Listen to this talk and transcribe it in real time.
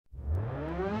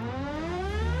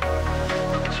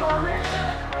torment,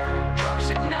 drops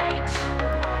ignite,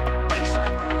 bass are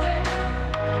moving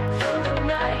through the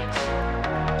night.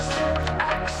 Synth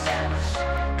accents,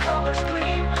 colors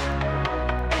gleam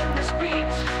in this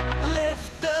beat.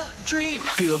 Lift the dream.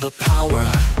 Feel the power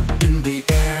in the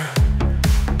air.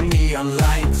 Neon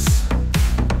lights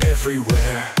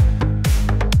everywhere.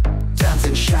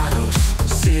 Dancing shadows,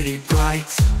 city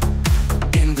bright.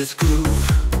 In this groove,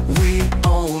 we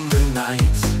own the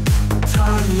night.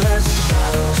 Timeless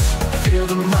shadows, feel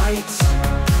the might.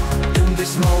 In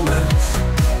this moment,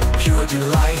 pure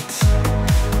delight.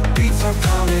 Beats are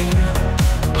pounding,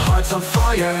 hearts on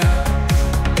fire.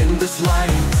 In this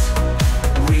light,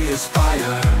 we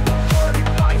aspire.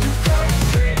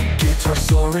 Guitar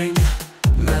soaring,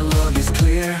 melodies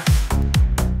clear.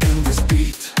 In this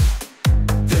beat,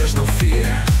 there's no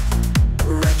fear.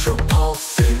 Retro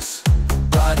pulses,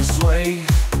 body sway.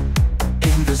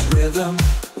 In this rhythm,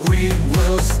 we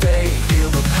will stay. Feel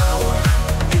the power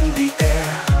in the air.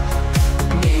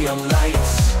 Neon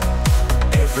lights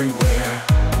everywhere.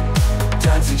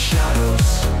 Dancing shadows,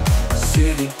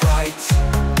 city bright.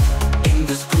 In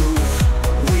this groove,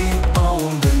 we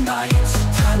own the night.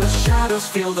 Timeless shadows,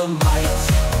 feel the might.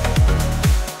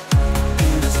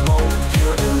 In this moment,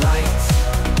 pure delight.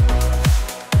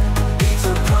 Beats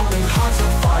are pumping, hearts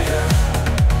on fire.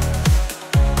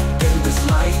 In this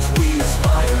light, we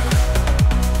aspire.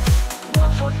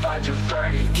 145 to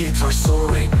 30. Guitar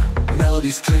soaring,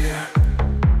 melodies clear.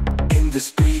 In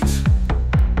this beat,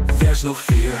 there's no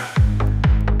fear.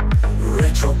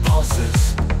 Retro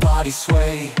pulses, body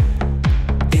sway.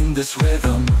 In this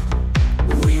rhythm,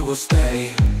 we will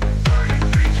stay.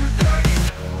 33 to 30.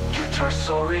 Guitar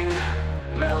soaring,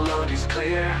 melodies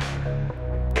clear.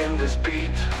 In this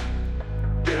beat,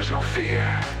 there's no fear.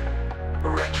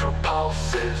 Retro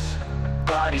pulses,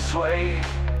 body sway.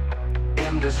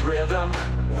 In this rhythm,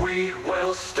 we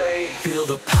will stay. Feel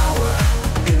the power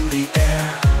in the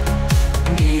air.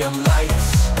 Neon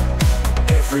lights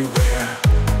everywhere.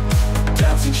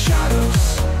 Dancing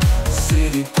shadows,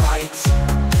 city bright.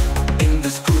 In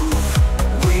this groove,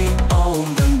 we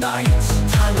own the night.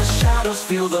 Timeless shadows,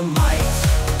 feel the might.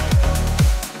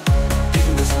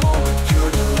 In this moment,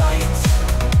 pure delight.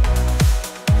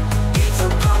 Beats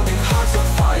are pounding, hearts on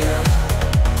fire.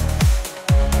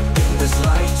 In this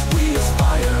light, we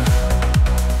aspire.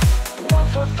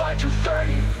 145 to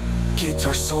 30.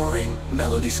 Guitar soaring,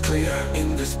 melodies clear.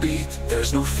 In this beat,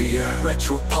 there's no fear.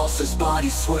 Retro pulses, body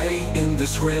sway. In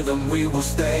this rhythm, we will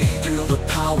stay. Feel the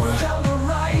power down the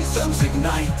rise. Thumbs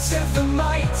ignite, set the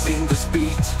might. In this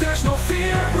beat, there's no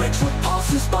fear. Retro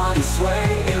pulses, body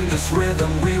sway. In this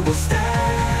rhythm, we will stay.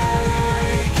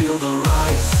 Feel the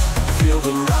rise, feel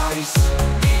the rise.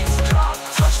 Beats drop,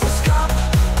 touch the sky,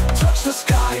 touch the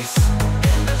skies.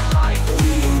 In this light,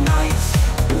 we unite,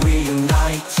 we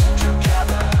unite.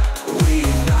 Together, we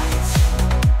ignite,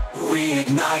 we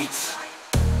ignite.